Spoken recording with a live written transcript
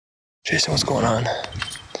Jason, what's going on?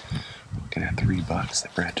 Looking at 3 bucks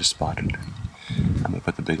that Brad just spotted. I'm gonna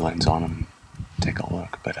put the big lines on them, take a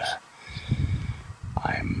look, but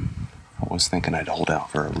I was thinking I'd hold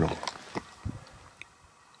out for a real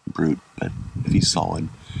brute, but if he's solid,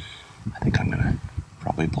 I think I'm gonna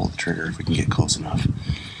probably pull the trigger if we can get close enough.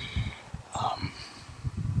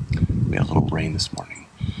 We had a little rain this morning,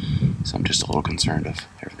 so I'm just a little concerned if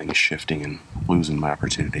everything is shifting and losing my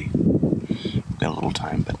opportunity. We've got a little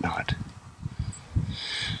time, but not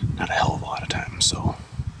a hell of a lot of time, so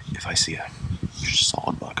if I see a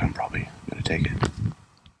solid buck, I'm probably gonna take it.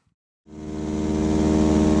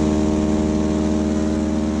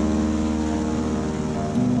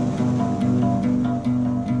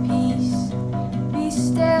 Peace, be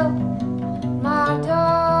still, my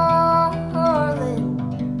darling.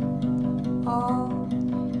 All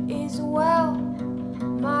is well,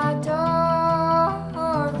 my darling.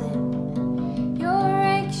 Your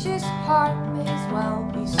anxious heart may as well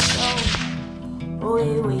be so. Oh,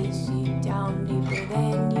 it weighs you down deeper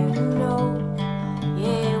than you know.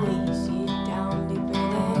 Yeah, it weighs you down deeper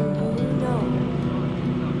than you know.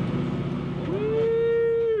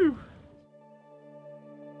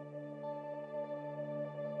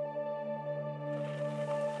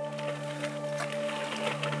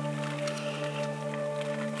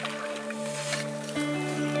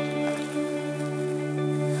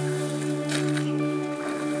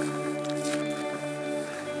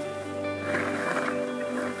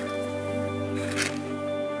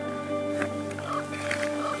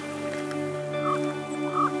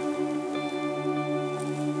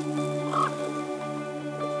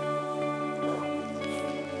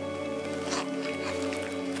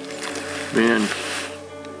 Man,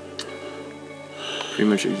 pretty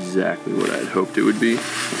much exactly what I'd hoped it would be.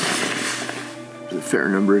 There's a fair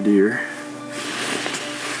number of deer.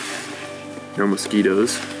 No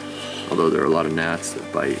mosquitoes, although there are a lot of gnats that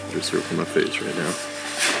bite. They're circling my face right now.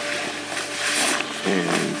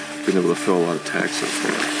 And been able to throw a lot of tags so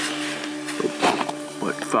far.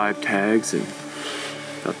 What, 5 tags in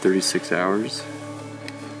about 36 hours?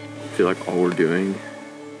 I feel like all we're doing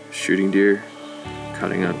is shooting deer,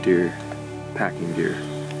 cutting out deer, packing deer,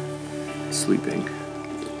 sleeping.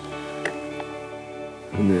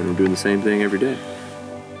 And then we're doing the same thing every day.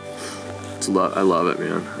 I love it,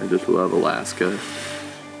 man. I just love Alaska.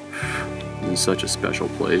 It's such a special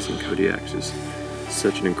place, and Kodiak is just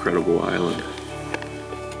such an incredible island.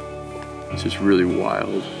 It's just really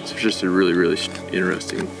wild. It's just a really, really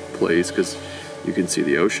interesting place because you can see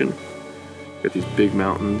the ocean. You got these big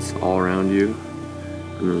mountains all around you,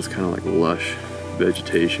 and then it's kind of like lush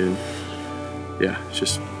vegetation. Yeah, it's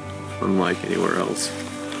just unlike anywhere else.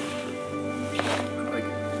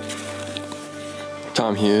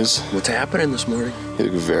 Tom Hughes. What's happening this morning? You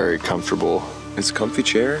look very comfortable. It's a comfy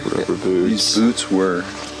chair. Rubber boots. These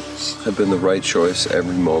boots have been the right choice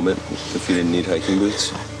every moment if you didn't need hiking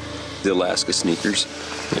boots. The Alaska sneakers.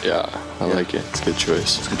 Yeah, I like it. It's a good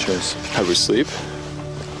choice. It's a good choice. How we sleep?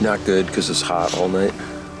 Not good because it's hot all night.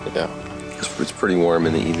 Yeah. It's pretty warm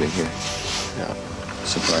in the evening here. Yeah.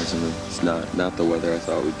 Surprisingly, it's not the weather I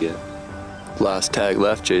thought we'd get. Last tag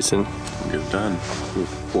left, Jason. You're done.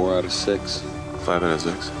 4 out of 6. 5 out of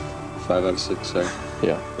 6. 5 out of 6, sorry.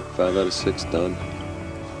 Yeah. 5 out of 6 done.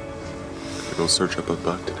 Gotta go search up a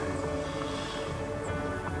buck today.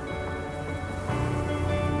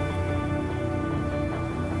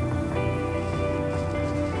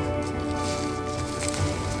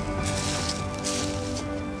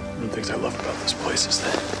 One of the things I love about this place is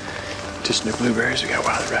that in addition to blueberries, we got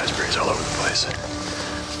wild raspberries all over the place.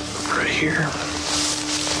 Look right here.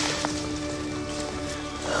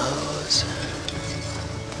 Those.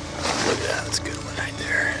 Look at that, that's a good one right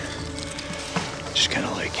there. Just kind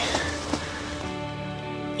of like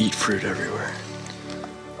eat fruit everywhere.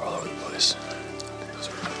 All over the place. Those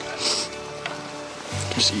are real good.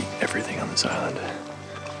 Just eat everything on this island.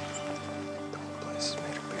 The whole place is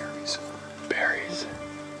made of berries. Berries.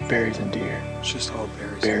 Berries and deer. It's just all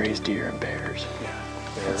berries. Berries, deer, and bears. Yeah.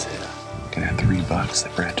 That's it. Looking at 3 bucks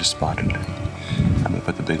that Brad just spotted. I'm gonna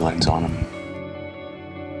put the big lines on them.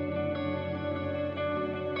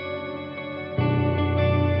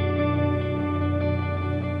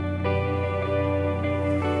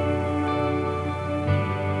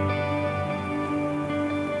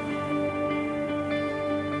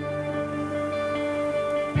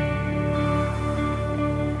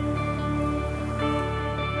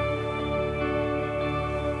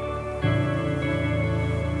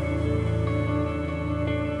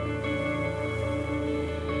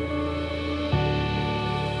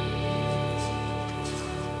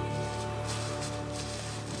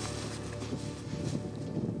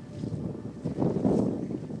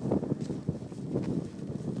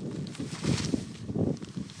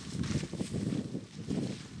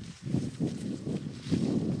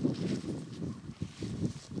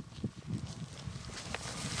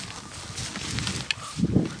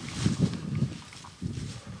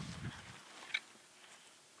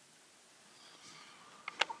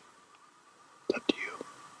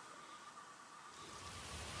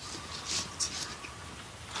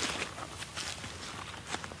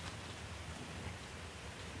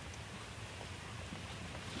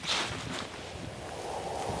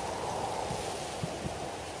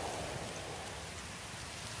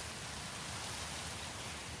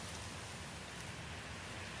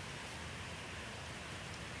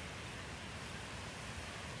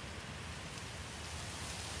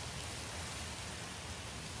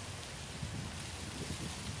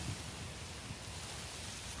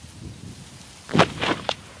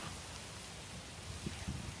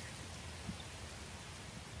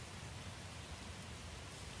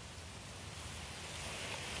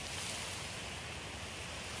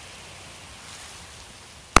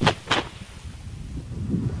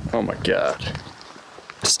 Oh my God.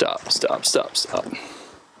 Stop, stop, stop, stop.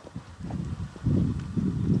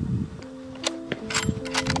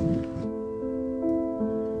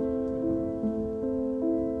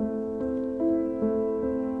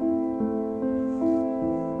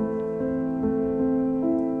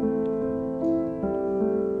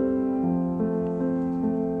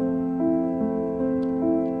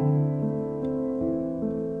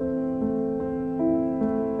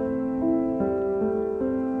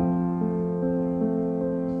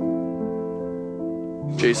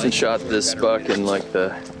 Jason shot this buck in like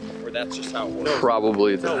the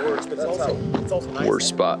probably the worst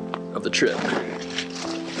spot of the trip.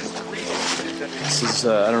 This is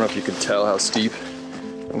I don't know if you can tell how steep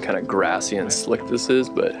and kind of grassy and slick this is,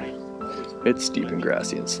 but it's steep and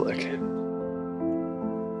grassy and slick.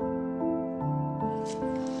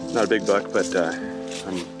 Not a big buck, but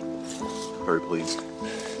I'm very pleased.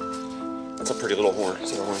 That's a pretty little horn,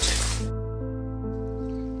 set of horns.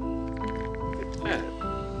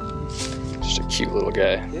 Just a cute little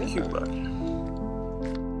guy. Yeah, cute buck.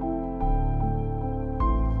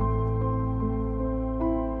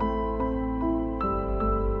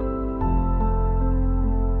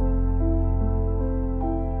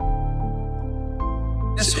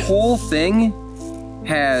 This whole thing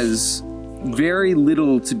has very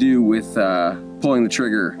little to do with pulling the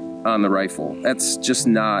trigger on the rifle. That's just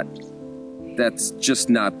not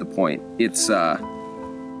the point. It's the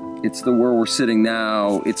where we're sitting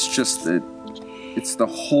now. It's the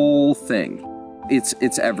whole thing.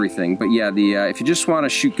 It's everything. But yeah, if you just want to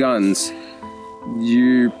shoot guns,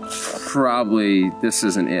 this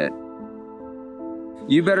isn't it.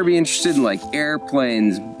 You better be interested in like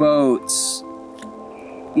airplanes, boats,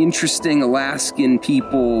 interesting Alaskan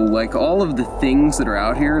people, like all of the things that are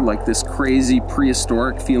out here, like this crazy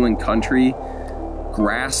prehistoric feeling country,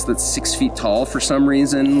 grass that's 6 feet tall for some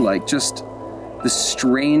reason, like just the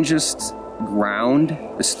strangest ground.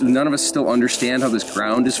 None of us still understand how this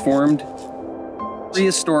ground is formed.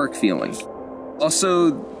 Prehistoric feeling. Also,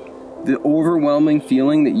 the overwhelming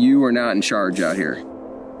feeling that you are not in charge out here.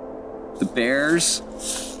 The bears,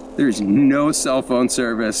 there's no cell phone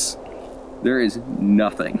service. There is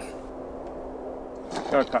nothing.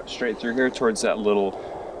 Gotta cut straight through here towards that little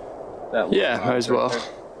Yeah, might as well.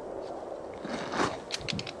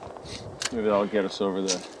 Maybe that'll get us over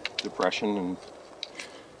the depression and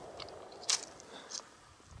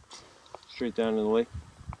straight down to the lake.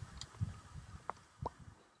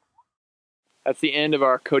 That's the end of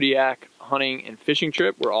our Kodiak hunting and fishing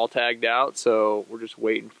trip. We're all tagged out, so we're just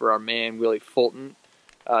waiting for our man, Willie Fulton,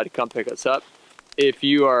 to come pick us up. If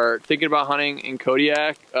you are thinking about hunting in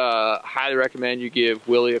Kodiak, highly recommend you give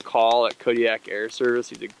Willie a call at Kodiak Air Service.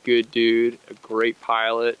 He's a good dude, a great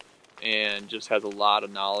pilot, and just has a lot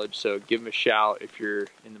of knowledge. So give him a shout if you're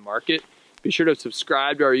in the market. Be sure to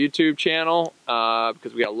subscribe to our YouTube channel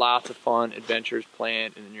because we got lots of fun adventures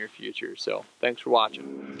planned in the near future. So thanks for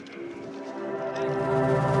watching.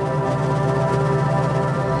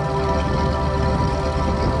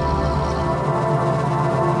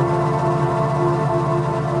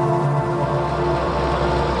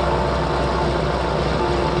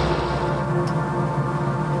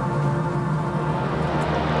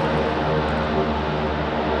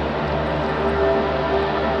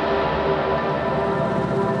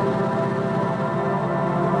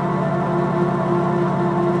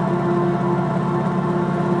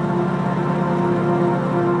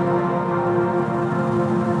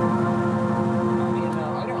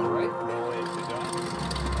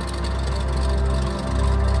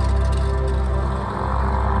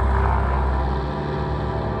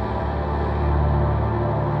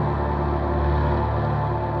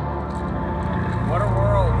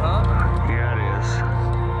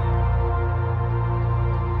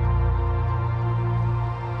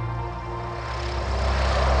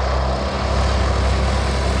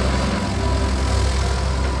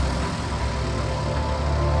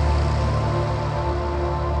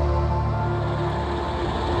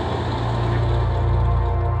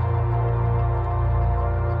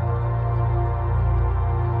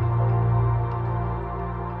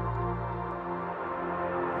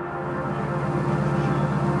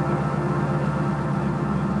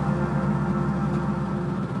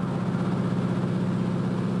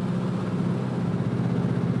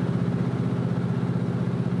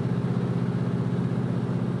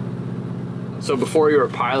 So before you were a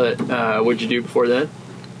pilot, what'd you do before that?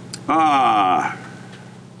 A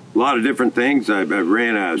lot of different things. I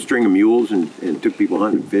ran a string of mules and took people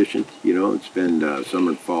hunting and fishing, you know, and spend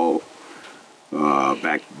summer and fall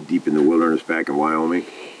back deep in the wilderness back in Wyoming.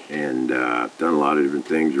 and done a lot of different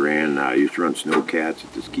things. I used to run snowcats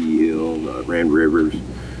at the ski hill, ran rivers,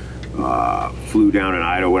 flew down in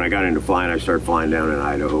Idaho. When I got into flying, I started flying down in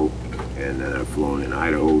Idaho, and then I've flown in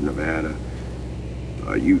Idaho, Nevada,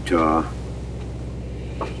 Utah,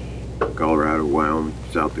 Colorado, Wyoming,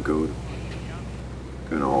 South Dakota,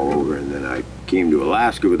 kind of all over. And then I came to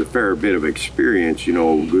Alaska with a fair bit of experience, you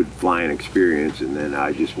know, good flying experience, and then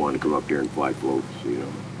I just wanted to come up here and fly floats, you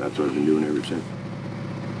know. That's what I've been doing ever since.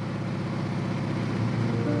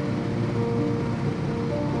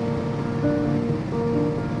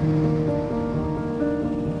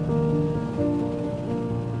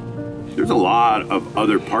 There's a lot of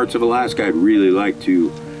other parts of Alaska I'd really like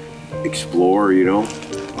to explore, you know.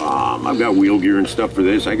 I've got wheel gear and stuff for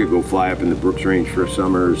this. I could go fly up in the Brooks Range for a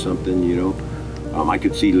summer or something, you know. I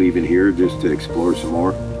could see leaving here just to explore some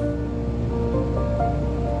more.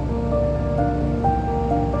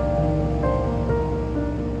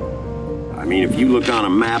 I mean, if you look on a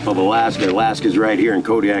map of Alaska, Alaska's right here, and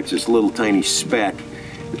Kodiak's this little tiny speck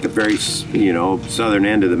at the very, you know, southern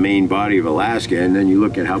end of the main body of Alaska, and then you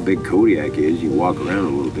look at how big Kodiak is, you walk around a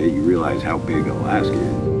little bit, you realize how big Alaska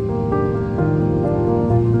is.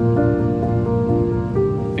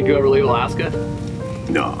 Think you ever leave Alaska?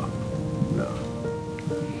 No.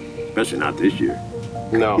 Especially not this year.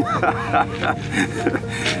 No.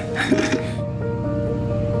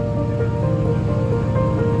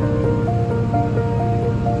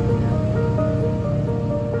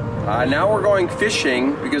 Now we're going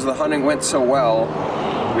fishing because the hunting went so well.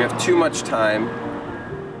 We have too much time.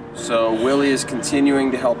 So Willie is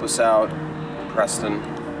continuing to help us out, Preston.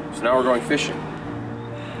 So now we're going fishing.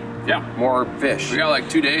 Yeah. More fish. We got like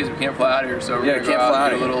 2 days. We can't fly out of here, so we're gonna go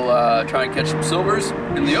out and do a little try and catch some silvers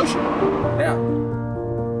in the ocean. Yeah.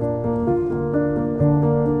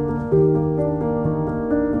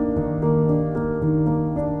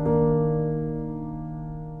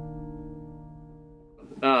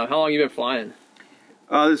 How long you been flying?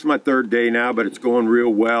 This is my third day now, but it's going real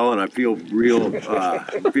well, and I feel real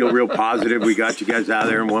positive. We got you guys out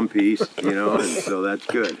there in one piece, you know, and so that's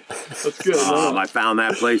good. That's good. I found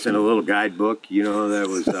that place in a little guidebook, you know, that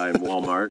was in Walmart.